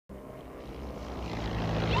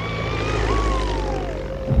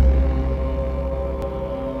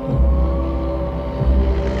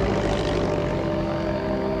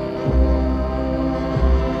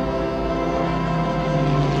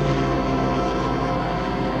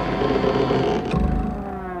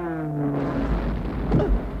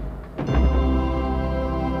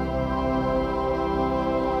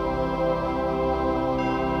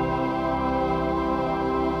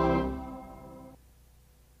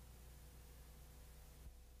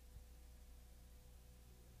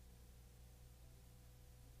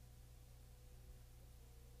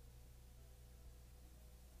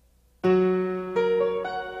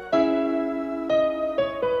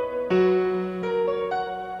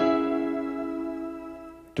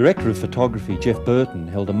Director of Photography Geoff Burton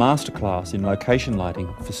held a masterclass in location lighting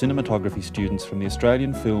for cinematography students from the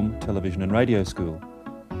Australian Film, Television and Radio School.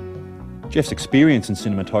 Geoff's experience in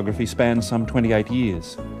cinematography spans some 28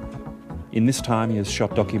 years. In this time he has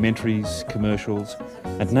shot documentaries, commercials,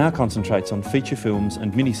 and now concentrates on feature films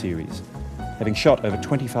and miniseries, having shot over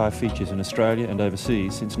 25 features in Australia and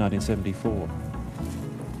overseas since 1974.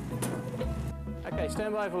 Okay,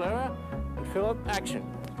 stand by for Lara and Philip, action.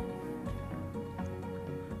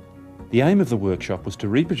 The aim of the workshop was to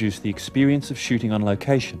reproduce the experience of shooting on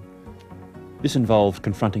location. This involved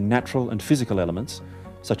confronting natural and physical elements,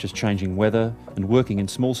 such as changing weather and working in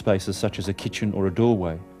small spaces such as a kitchen or a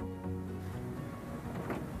doorway.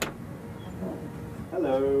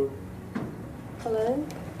 Hello. Hello.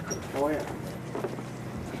 How are you?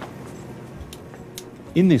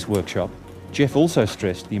 In this workshop, Geoff also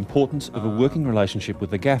stressed the importance of a working relationship with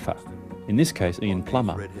the gaffer, in this case Ian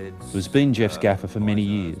Plummer, who has been Geoff's gaffer for many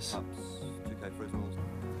years.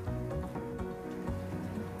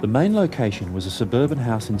 The main location was a suburban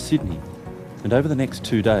house in Sydney, and over the next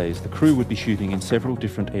 2 days the crew would be shooting in several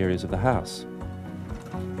different areas of the house.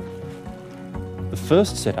 The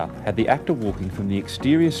first setup had the actor walking from the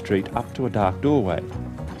exterior street up to a dark doorway.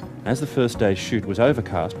 As the first day's shoot was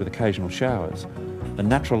overcast with occasional showers, the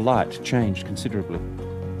natural light changed considerably.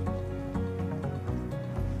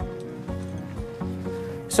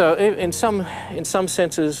 So in some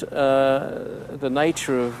senses, the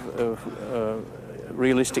nature of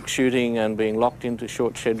realistic shooting and being locked into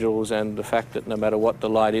short schedules, and the fact that no matter what the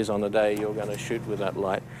light is on the day, you're going to shoot with that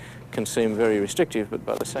light, can seem very restrictive, but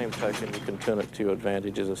by the same token, you can turn it to your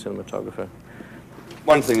advantage as a cinematographer.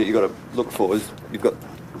 One thing that you've got to look for is you've got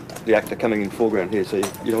the actor coming in foreground here, so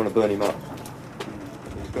you don't want to burn him up.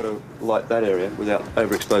 You've got to light that area without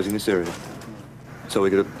overexposing this area. So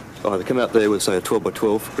we've got to either come out there with, say, a 12 by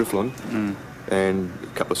 12 Grifflon and a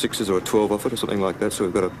couple of 6s or a 12 off it or something like that, so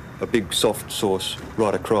we've got a big soft source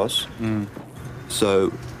right across,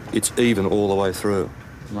 so it's even all the way through.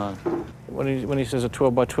 Right. When he says a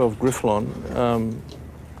 12 by 12 Grifflon,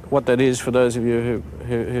 what that is, for those of you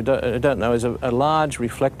who don't know, is a large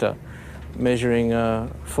reflector measuring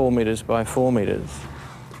 4 metres by 4 metres.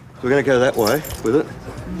 We're going to go that way with it.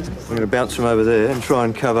 We're going to bounce from over there and try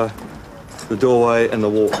and cover the doorway and the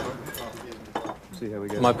wall. See how we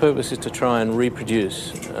go. My purpose is to try and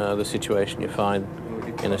reproduce the situation you find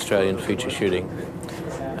in Australian feature shooting.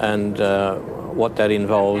 And what that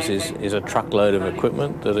involves is a truckload of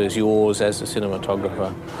equipment that is yours as a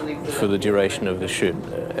cinematographer for the duration of the shoot.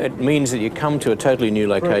 It means that you come to a totally new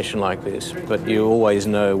location like this, but you always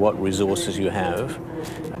know what resources you have.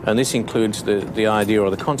 And this includes the idea or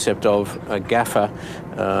the concept of a gaffer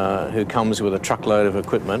who comes with a truckload of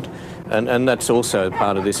equipment. And that's also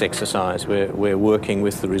part of this exercise. We're working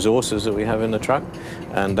with the resources that we have in the truck,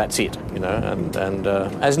 and that's it, you know, and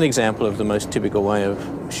as an example of the most typical way of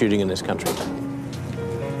shooting in this country. So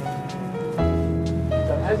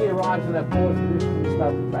as he arrives at that pause position, we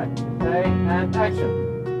start the track. Okay, and action.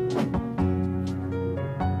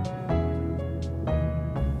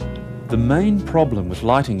 The main problem with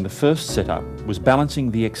lighting the first setup was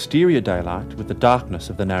balancing the exterior daylight with the darkness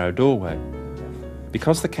of the narrow doorway.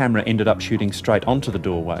 Because the camera ended up shooting straight onto the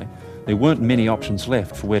doorway, there weren't many options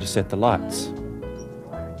left for where to set the lights.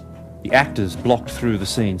 The actors blocked through the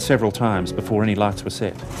scene several times before any lights were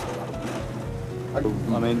set. I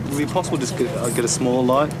mean, would it be possible to just get a small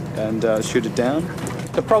light and shoot it down?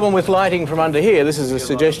 The problem with lighting from under here, this is a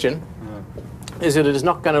suggestion, is that it is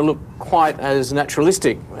not going to look quite as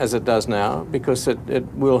naturalistic as it does now, because it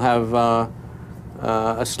will have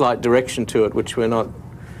a slight direction to it which we're not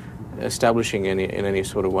establishing in any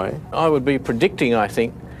sort of way. I would be predicting, I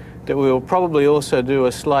think, that we will probably also do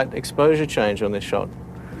a slight exposure change on this shot.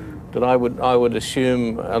 That I would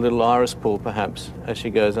assume a little iris pull perhaps as she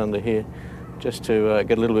goes under here, just to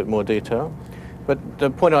get a little bit more detail. But the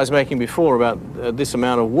point I was making before about this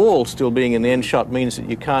amount of wall still being in the end shot means that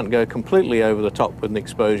you can't go completely over the top with an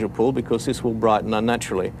exposure pull, because this will brighten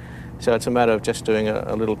unnaturally. So it's a matter of just doing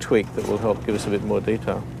a little tweak that will help give us a bit more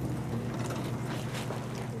detail.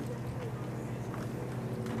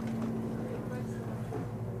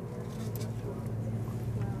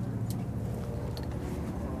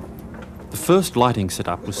 The first lighting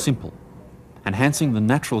setup was simple. Enhancing the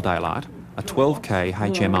natural daylight, a 12K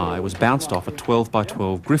HMI was bounced off a 12 by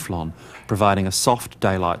 12 Grifflon, providing a soft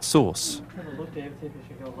daylight source.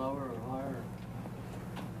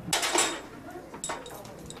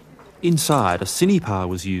 Inside, a cinepar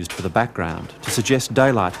was used for the background to suggest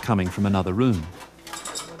daylight coming from another room.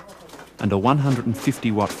 And a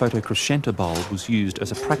 150-watt photocrescenta bulb was used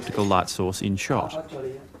as a practical light source in shot.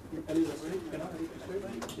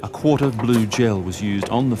 A quarter blue gel was used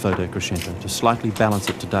on the photo crescenta to slightly balance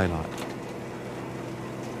it to daylight.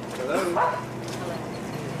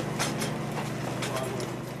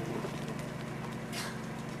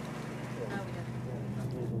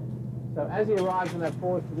 So as he arrives in that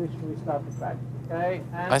forward position, we start the track. Okay,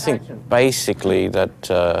 and I think action. basically that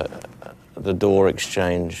the door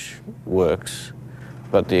exchange works,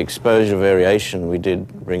 but the exposure variation we did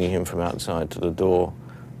bringing him from outside to the door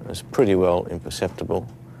is pretty well imperceptible.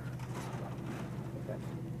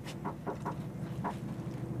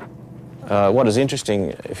 What is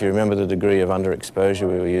interesting, if you remember the degree of underexposure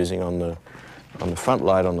we were using on the front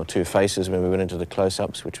light on the two faces when we went into the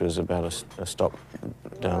close-ups, which was about a stop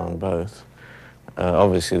down on both.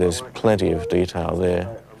 Obviously, there's plenty of detail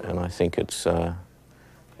there, and I think it's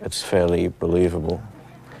fairly believable.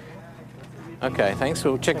 Okay, thanks.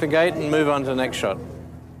 We'll check the gate and move on to the next shot.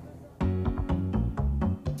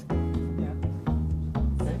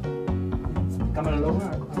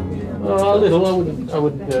 Oh, a little. I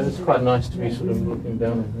wouldn't. It's quite nice to be sort of looking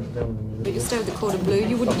down. But you'll stay with the quarter blue.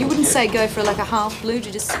 You wouldn't say go for like a half blue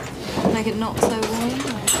to just make it not so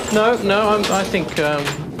warm. No. I think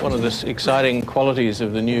one of the exciting qualities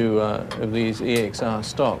of the new of these EXR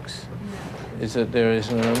stocks is that there is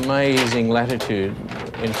an amazing latitude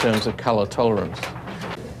in terms of colour tolerance.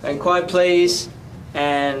 And quiet, please.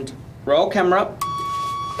 And roll camera.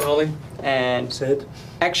 Rolling. And Set.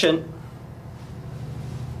 action.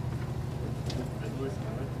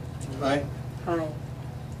 Hi, Hi.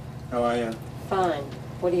 how are you? Fine.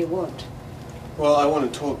 What do you want? Well, I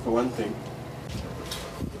want to talk for one thing.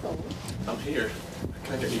 I'm here. I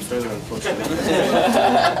can't get any further, unfortunately.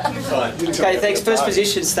 Fine. Okay, thanks. First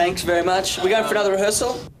positions, thanks very much. We're going for another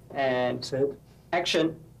rehearsal. And Set.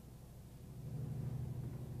 action.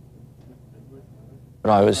 But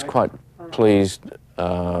I was quite pleased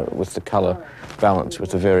with the colour balance, with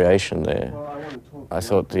the variation there. I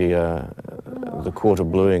thought the quarter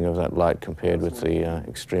bluing of that light compared with the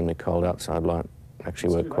extremely cold outside light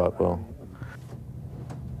actually worked quite well.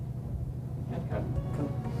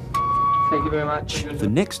 Thank you very much. The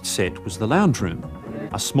next set was the lounge room,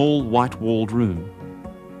 a small white-walled room.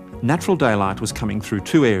 Natural daylight was coming through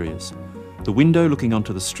two areas, the window looking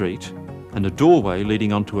onto the street and a doorway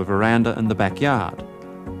leading onto a veranda and the backyard.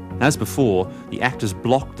 As before, the actors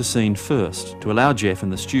blocked the scene first to allow Geoff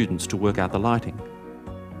and the students to work out the lighting.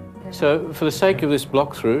 So for the sake of this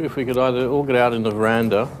block through, if we could either all get out in the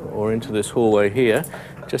veranda or into this hallway here,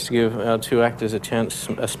 just to give our two actors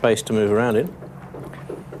a space to move around in.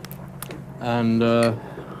 And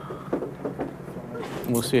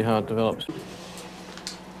we'll see how it develops.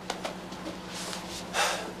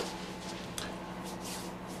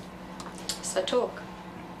 So talk.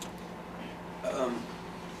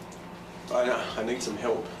 I need some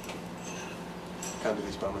help. Can't do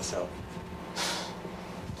this by myself.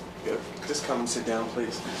 Yeah, just come and sit down,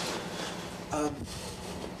 please.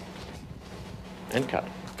 And cut.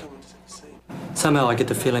 Come and sit the scene. Somehow I get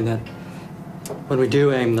the feeling that when we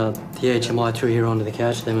do aim the HMI through here onto the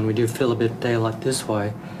couch, then when we do fill a bit of daylight this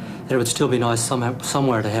way, that it would still be nice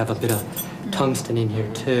somewhere to have a bit of tungsten in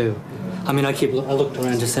here too. I mean, I looked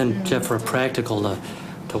around to send Geoff for a practical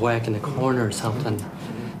to whack in the corner or something,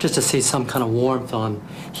 just to see some kind of warmth on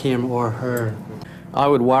him or her. I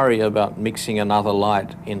would worry about mixing another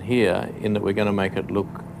light in here, in that we're going to make it look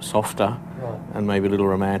softer and maybe a little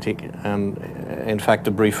romantic. And in fact,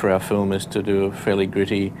 the brief for our film is to do a fairly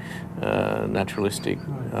gritty, naturalistic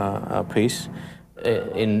piece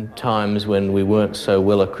in times when we weren't so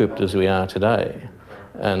well equipped as we are today.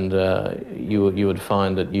 And you would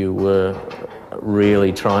find that you were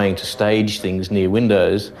really trying to stage things near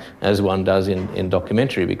windows, as one does in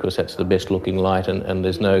documentary, because that's the best looking light, and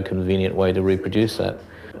there's no convenient way to reproduce that.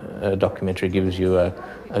 Documentary gives you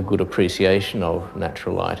a good appreciation of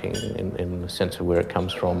natural lighting in the sense of where it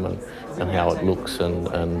comes from and how it looks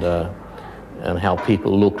and how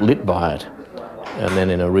people look lit by it. And then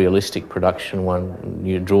in a realistic production,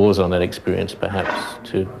 one draws on that experience perhaps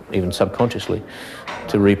to, even subconsciously,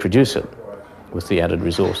 to reproduce it with the added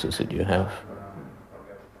resources that you have.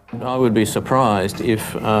 I would be surprised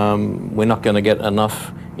if we're not going to get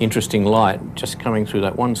enough interesting light just coming through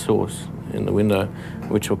that one source in the window,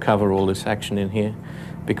 which will cover all this action in here.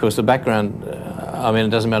 Because the background, I mean, it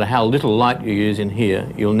doesn't matter how little light you use in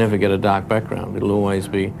here, you'll never get a dark background. It'll always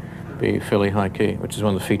be fairly high key, which is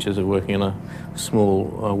one of the features of working in a small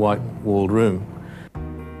white-walled room.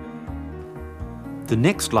 The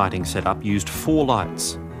next lighting setup used 4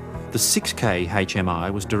 lights. The 6K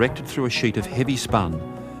HMI was directed through a sheet of heavy spun,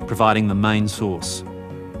 providing the main source.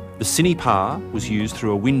 The Cine-Par was used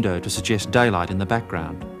through a window to suggest daylight in the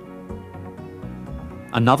background.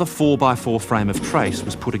 Another 4x4 frame of trace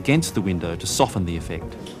was put against the window to soften the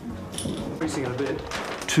effect. Increasing it a bit.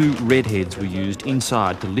 2 red heads were used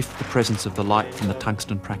inside to lift the presence of the light from the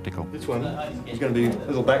tungsten practical. This one is going to be a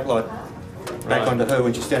little backlight back onto her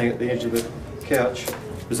when she's standing at the edge of the couch.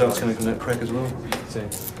 Results coming from that crack as well. See.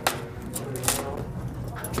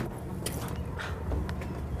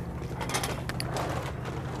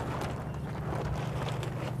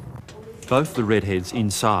 Both the red heads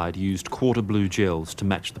inside used quarter blue gels to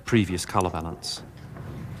match the previous colour balance.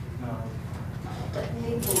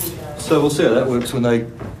 So we'll see how that works when they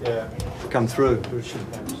come through.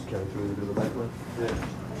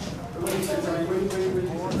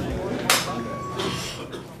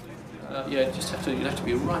 Yeah, you have to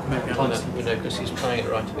be right back behind that window because he's playing it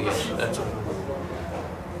right to the edge. That's all.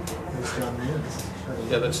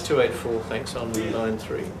 Yeah, that's 284. Thanks on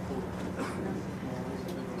 93.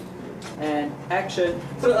 And action.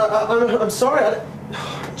 I'm sorry.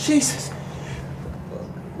 Jesus.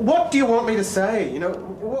 What do you want me to say? You know,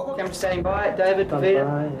 what? Camera standing by. David, Peter,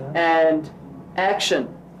 and action.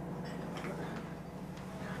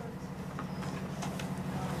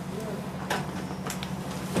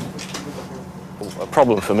 A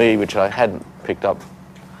problem for me, which I hadn't picked up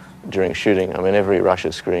during shooting. I mean, every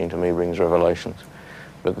Russia screen to me brings revelations.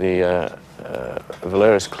 But the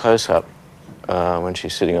Valera's close-up, when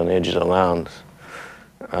she's sitting on the edge of the lounge,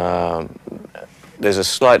 there's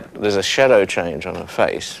a shadow change on her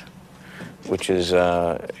face, which is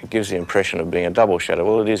gives the impression of being a double shadow.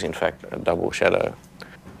 Well, it is in fact a double shadow.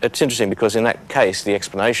 It's interesting because in that case, the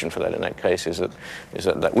explanation for that in that case is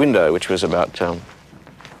that window, which was about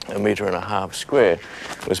 1.5 meters square,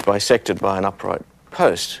 was bisected by an upright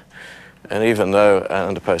post, and even though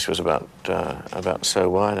and the post was about so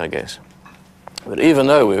wide, I guess. But even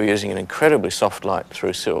though we were using an incredibly soft light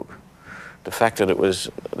through silk, the fact that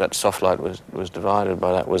that soft light was divided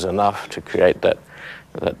by that was enough to create that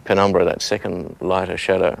penumbra, that second lighter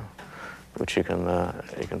shadow, which you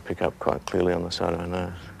can pick up quite clearly on the side of her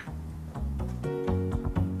nose.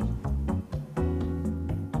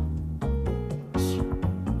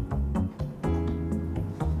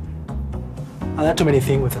 That's too many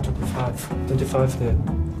things with the 25.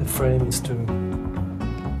 25, the frame is too...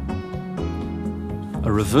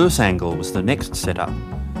 A reverse angle was the next setup,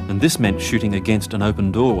 and this meant shooting against an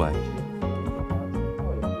open doorway.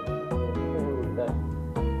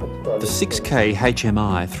 The 6K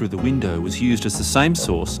HMI through the window was used as the same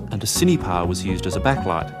source, and a Cinepar was used as a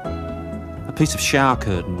backlight. A piece of shower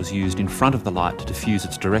curtain was used in front of the light to diffuse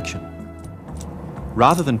its direction.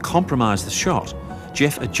 Rather than compromise the shot,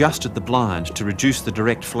 Geoff adjusted the blind to reduce the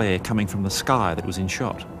direct flare coming from the sky that was in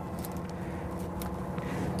shot.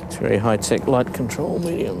 It's very high-tech light control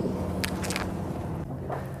medium.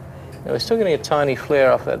 Now we're still getting a tiny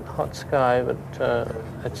flare off that hot sky, but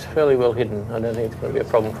it's fairly well hidden. I don't think it's going to be a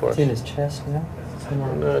problem for us. It's in his chest now?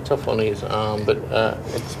 No, it's off on his arm, but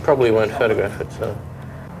it probably won't photograph it. So,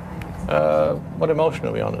 what emulsion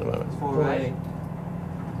are we on at the moment? 480.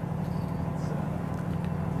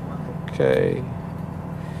 Okay.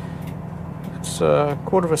 It's a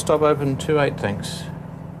quarter of a stop open, 2.8, thanks.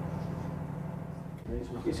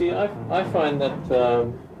 You see, I find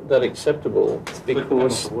that acceptable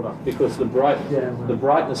because the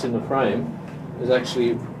brightness in the frame is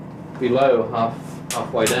actually below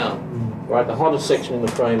halfway down. Right, the hottest section in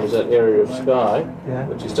the frame is that area of sky,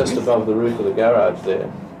 which is just above the roof of the garage there,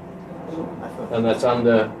 and that's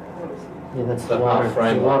under the half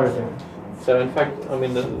frame light. So in fact, I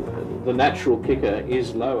mean, the natural kicker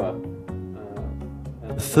is lower.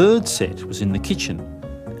 The third set was in the kitchen,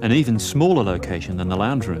 an even smaller location than the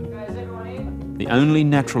lounge room. The only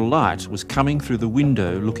natural light was coming through the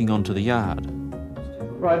window looking onto the yard.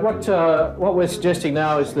 Right, what we're suggesting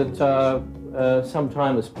now is that some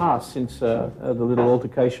time has passed since the little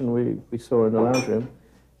altercation we saw in the lounge room.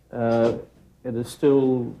 It is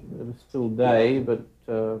still day, but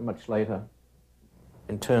much later.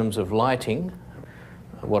 In terms of lighting,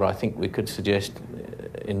 what I think we could suggest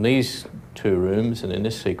in these two rooms and in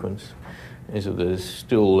this sequence is that there's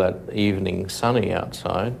still that evening sunny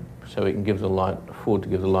outside, so we can afford to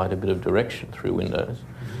give the light a bit of direction through windows,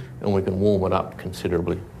 and we can warm it up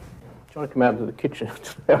considerably. Do you want to come out to the kitchen?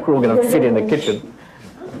 We're all going to fit in the kitchen.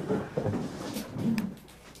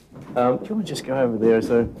 Do you want to just go over there?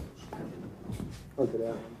 So,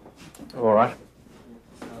 all right.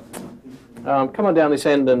 Come on down this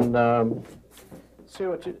end and see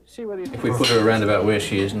what you... If we put her around about where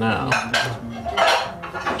she is now.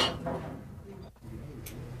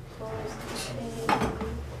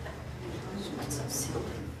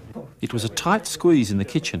 It was a tight squeeze in the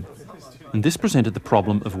kitchen, and this presented the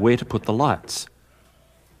problem of where to put the lights.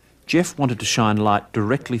 Geoff wanted to shine light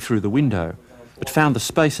directly through the window, but found the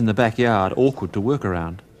space in the backyard awkward to work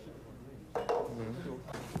around.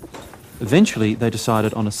 Eventually, they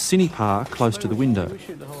decided on a cinepar close to the window.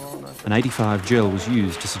 An 85 gel was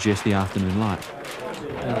used to suggest the afternoon light.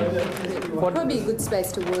 Probably a good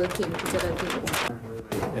space to work in, because I don't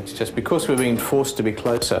think It's just because we're being forced to be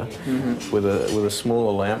closer with a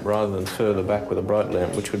smaller lamp rather than further back with a bright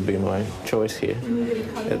lamp, which would be my choice here.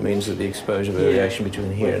 It means that the exposure variation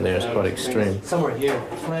between here and there is quite extreme. Somewhere here.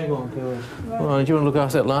 Flag on, go. Well, do you want to look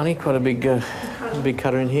after that, Lani? Quite a big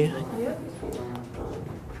cutter in here.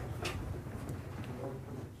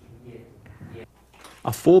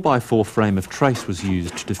 A 4x4 frame of trace was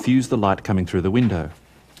used to diffuse the light coming through the window.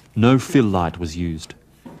 No fill light was used.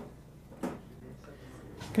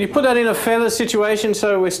 Can you put that in a feather situation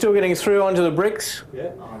so we're still getting through onto the bricks?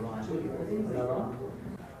 Yeah.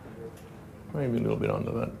 Maybe a little bit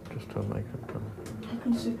under that, just to make it... I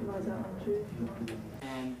can supervise that one too.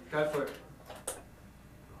 And go for it.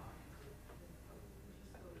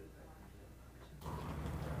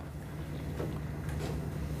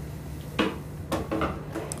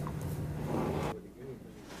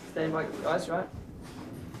 Stand by, guys, right?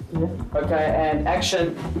 Yeah. Okay, and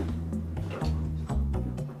action.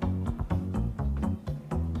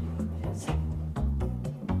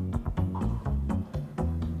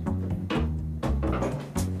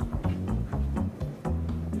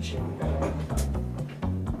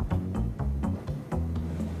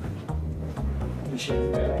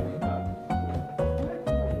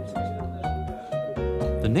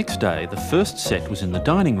 The next day, the first set was in the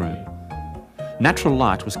dining room. Natural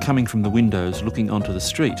light was coming from the windows looking onto the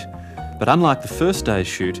street, but unlike the first day's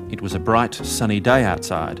shoot, it was a bright, sunny day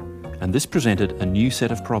outside, and this presented a new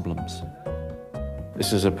set of problems.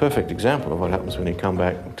 This is a perfect example of what happens when you come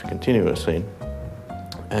back to continue a scene.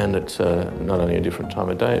 And it's not only a different time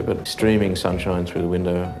of day, but streaming sunshine through the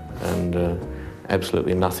window and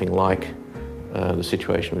absolutely nothing like the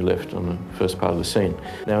situation we left on the first part of the scene.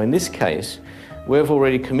 Now, in this case, we've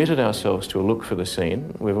already committed ourselves to a look for the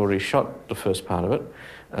scene. We've already shot the first part of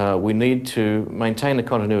it. We need to maintain the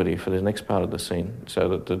continuity for the next part of the scene so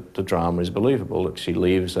that the drama is believable, that she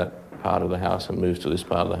leaves that part of the house and moves to this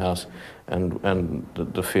part of the house, and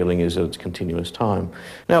the feeling is that it's continuous time.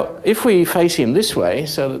 Now, if we face him this way,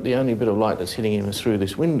 so that the only bit of light that's hitting him is through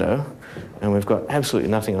this window, and we've got absolutely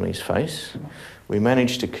nothing on his face, we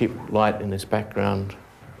manage to keep light in this background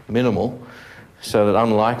minimal, so that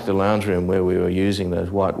unlike the lounge room where we were using those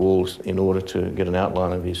white walls in order to get an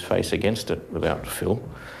outline of his face against it without fill,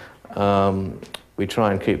 we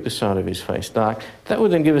try and keep this side of his face dark. That would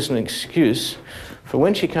then give us an excuse for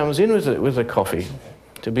when she comes in with the coffee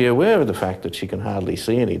to be aware of the fact that she can hardly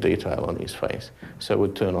see any detail on his face, so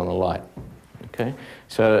we'd turn on a light. Okay?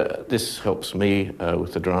 So this helps me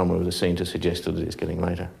with the drama of the scene to suggest that it's getting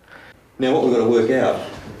later. Now what we've got to work out,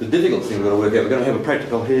 the difficult thing we've got to work out, we're going to have a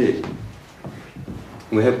practical here.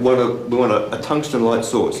 We want a tungsten light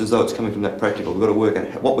source as though it's coming from that practical. We've got to work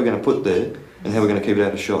out what we're going to put there and how we're going to keep it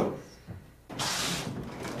out of shot.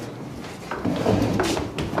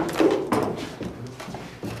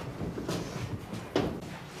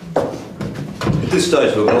 At this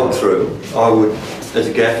stage we've gone through, I would, as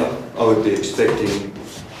a gaffer, I would be expecting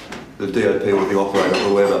the DOP or the operator or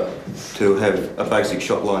whoever to have a basic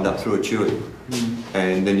shot lined up through a tube.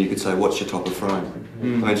 And then you could say, what's your top of frame? I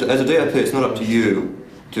mean, so as a DOP, it's not up to you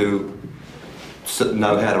to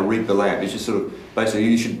know how to read the lamp. It's just sort of, basically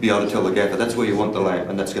you should be able to tell the gaffer that's where you want the lamp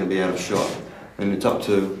and that's going to be out of shot. And it's up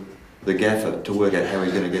to the gaffer to work out how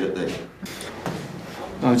he's going to get it there.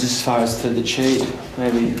 Oh, just as far as to the cheat,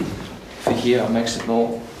 maybe for here I'll mix it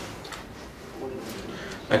more.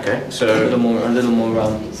 Okay, so... A little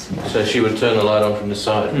more So she would turn the light on from the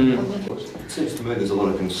side? It seems to me there's a lot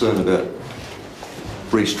of concern about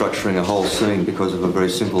restructuring a whole scene because of a very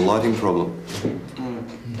simple lighting problem.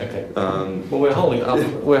 Okay. Well,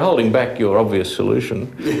 we're holding back your obvious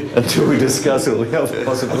solution until we discuss all the other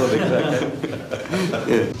possibilities.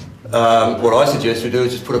 Okay. Yeah. What I suggest we do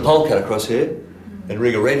is just put a pole cut across here and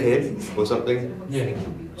rig a red head or something. Yeah.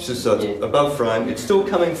 It's just so it's above frame. It's still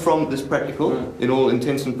coming from this practical in all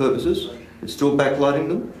intents and purposes. It's still backlighting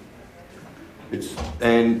them.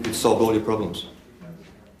 And it's solved all your problems.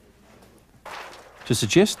 To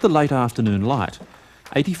suggest the late afternoon light,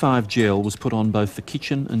 85 gel was put on both the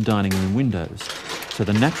kitchen and dining room windows, so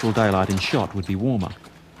the natural daylight in shot would be warmer.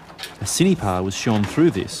 A cinepar was shone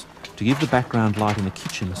through this to give the background light in the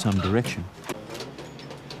kitchen some direction.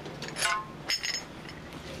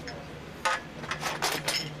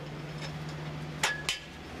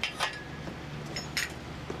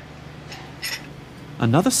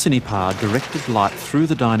 Another cinepar directed light through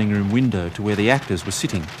the dining room window to where the actors were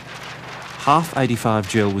sitting. Half 85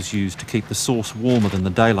 gel was used to keep the source warmer than the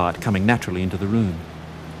daylight coming naturally into the room.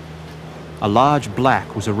 A large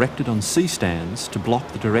black was erected on C-stands to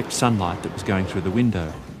block the direct sunlight that was going through the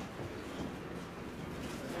window.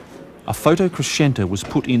 A photo crescenta was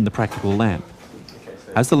put in the practical lamp.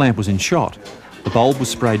 As the lamp was in shot, the bulb was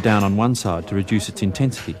sprayed down on one side to reduce its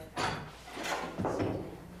intensity.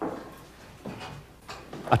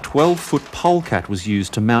 A 12-foot polecat was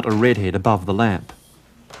used to mount a redhead above the lamp.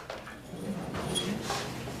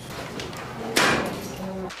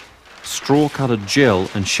 Straw-coloured gel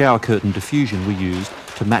and shower curtain diffusion were used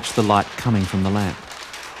to match the light coming from the lamp.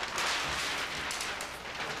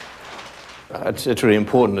 It's really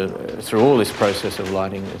important through all this process of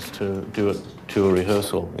lighting is to do it to a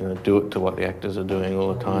rehearsal, do it to what the actors are doing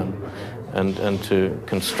all the time, and to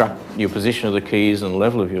construct your position of the keys and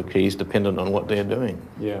level of your keys dependent on what they're doing.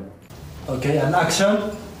 Yeah. Okay, and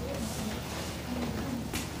action.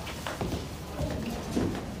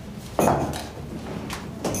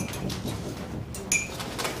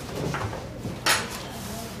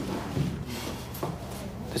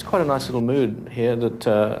 There's quite a nice little mood here,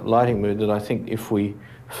 that lighting mood, that I think if we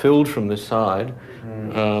filled from this side,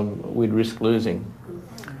 we'd risk losing.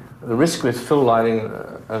 The risk with fill lighting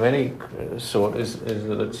of any sort is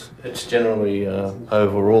that it's generally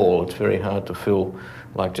overall. It's very hard to fill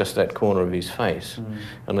like just that corner of his face,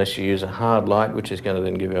 unless you use a hard light, which is going to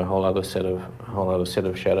then give you a whole other set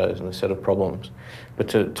of shadows and a set of problems. But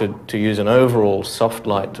to use an overall soft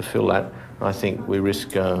light to fill that, I think we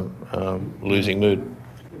risk losing mood.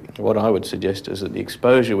 What I would suggest is that the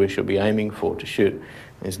exposure we should be aiming for to shoot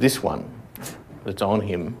is this one that's on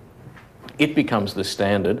him. It becomes the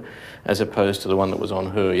standard as opposed to the one that was on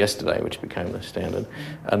her yesterday, which became the standard.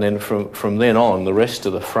 And then from then on, the rest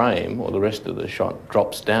of the frame or the rest of the shot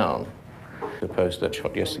drops down as opposed to that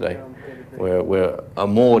shot yesterday, where a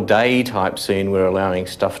more day type scene, we're allowing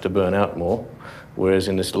stuff to burn out more. Whereas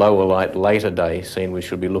in this lower light, later day scene, we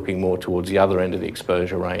should be looking more towards the other end of the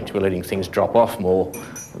exposure range. We're letting things drop off more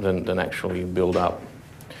than actually build up.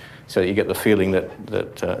 So you get the feeling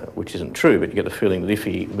that which isn't true, but you get the feeling that if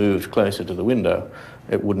he moved closer to the window,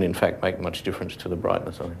 it wouldn't in fact make much difference to the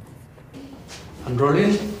brightness of it. And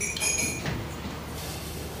rolling.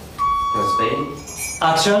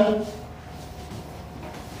 Action.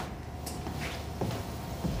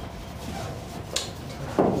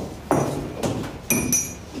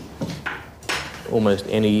 Almost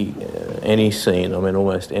any scene, I mean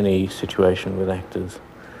almost any situation with actors,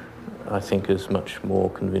 I think is much more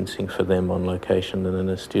convincing for them on location than in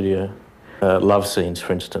a studio. Love scenes,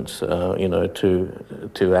 for instance,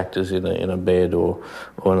 two actors in a bed or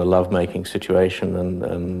in a love-making situation,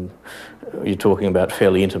 and you're talking about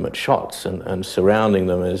fairly intimate shots, and surrounding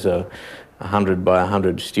them is a 100 by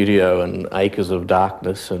 100 studio and acres of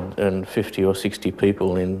darkness and 50 or 60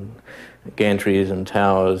 people in gantries and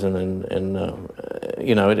towers, and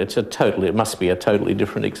it must be a totally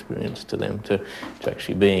different experience to them to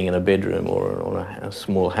actually being in a bedroom or a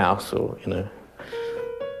small house, or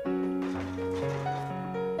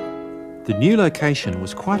The new location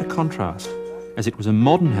was quite a contrast, as it was a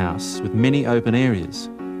modern house with many open areas,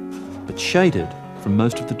 but shaded from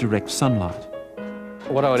most of the direct sunlight.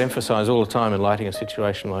 What I would emphasise all the time in lighting a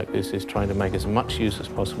situation like this is trying to make as much use as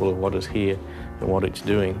possible of what is here and what it's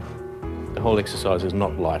doing. The whole exercise is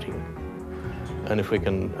not lighting. And if we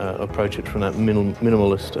can approach it from that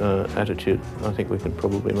minimalist attitude, I think we can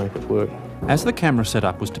probably make it work. As the camera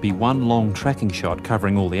setup was to be one long tracking shot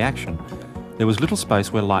covering all the action, there was little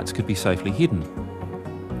space where lights could be safely hidden.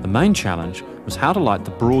 The main challenge was how to light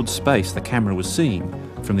the broad space the camera was seeing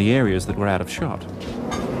from the areas that were out of shot.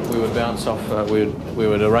 We would bounce off, we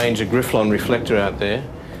would arrange a Grifflon reflector out there,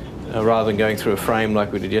 rather than going through a frame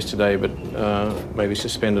like we did yesterday, but maybe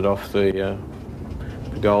suspended off the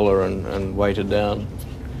pergola and weighted down,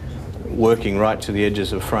 working right to the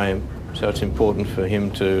edges of frame. So it's important for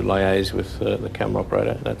him to liaise with the camera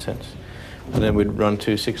operator in that sense. And then we'd run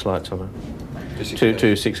 2 6 lights on it, two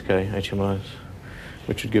 6K HMIs,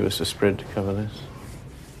 which would give us a spread to cover this.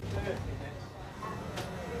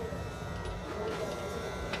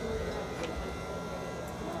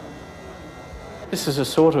 This is a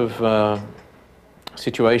sort of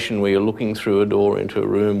situation where you're looking through a door into a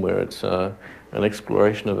room where it's an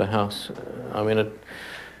exploration of a house. I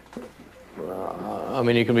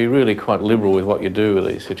mean, you can be really quite liberal with what you do with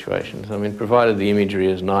these situations. I mean, provided the imagery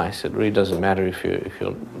is nice, it really doesn't matter if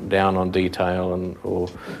you're down on detail or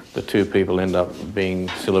the two people end up being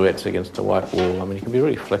silhouettes against a white wall. I mean, you can be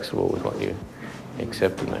really flexible with what you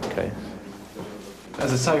accept in that case.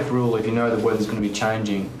 as a safe rule, if you know the weather's going to be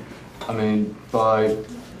changing, I mean, by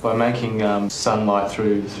making sunlight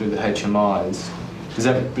through the HMIs, does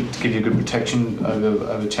that give you good protection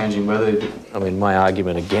over changing weather? I mean, my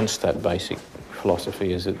argument against that basic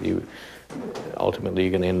philosophy is that ultimately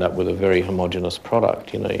you're going to end up with a very homogeneous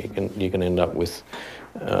product. You know, you can end up with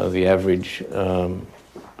the average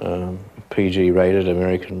PG-rated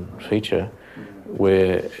American feature,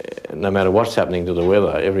 where no matter what's happening to the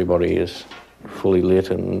weather, everybody is fully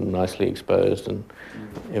lit and nicely exposed, and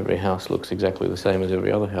every house looks exactly the same as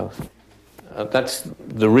every other house. That's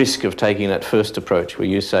the risk of taking that first approach, where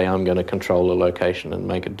you say, I'm going to control the location and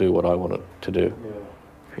make it do what I want it to do. Yeah.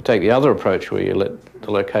 If you take the other approach, where you let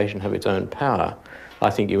the location have its own power,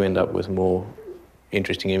 I think you end up with more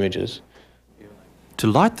interesting images. To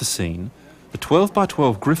light the scene, the 12 by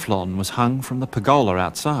 12 Grifflon was hung from the pergola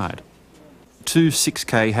outside. Two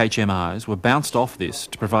 6K HMIs were bounced off this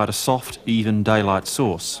to provide a soft, even daylight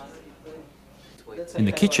source. In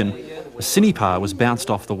the kitchen, a Cinepar was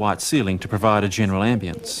bounced off the white ceiling to provide a general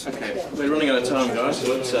ambience. Okay, we're running out of time, guys,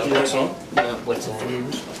 so let's press on. What's it?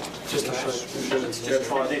 Just to show. Let's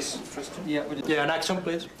try this. Yeah, an action,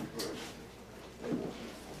 please.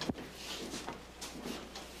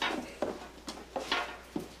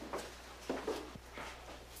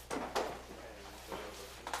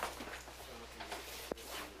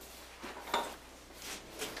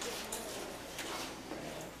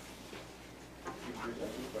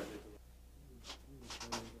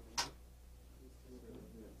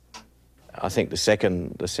 I think the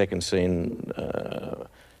second scene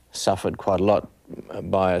suffered quite a lot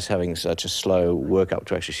by us having such a slow work up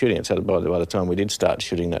to actually shooting it. So by the time we did start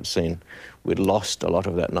shooting that scene, we'd lost a lot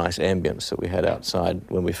of that nice ambience that we had outside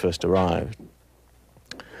when we first arrived.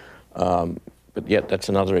 But yet that's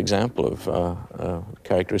another example of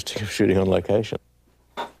characteristic of shooting on location.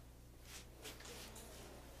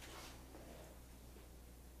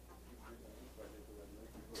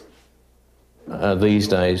 These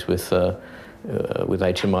days, with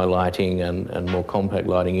HMI lighting and more compact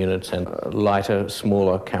lighting units and lighter,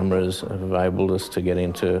 smaller cameras, have enabled us to get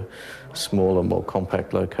into smaller, more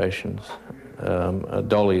compact locations.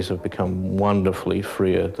 Dollies have become wonderfully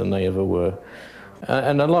freer than they ever were,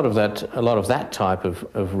 and a lot of that type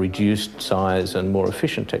of reduced size and more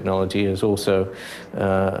efficient technology has also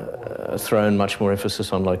thrown much more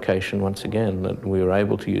emphasis on location once again. That we were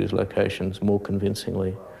able to use locations more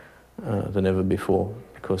convincingly than ever before,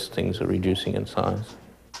 because things are reducing in size.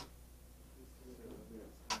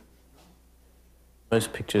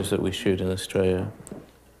 Most pictures that we shoot in Australia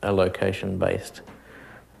are location-based,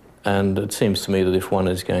 and it seems to me that if one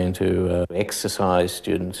is going to exercise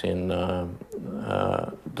students in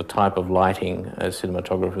the type of lighting as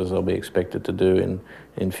cinematographers they'll be expected to do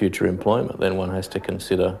in future employment, then one has to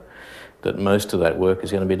consider that most of that work is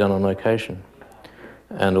going to be done on location.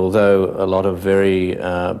 And although a lot of very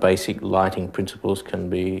basic lighting principles can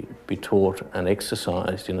be taught and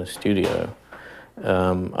exercised in a studio,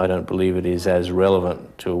 I don't believe it is as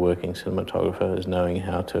relevant to a working cinematographer as knowing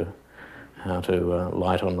how to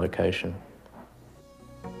light on location.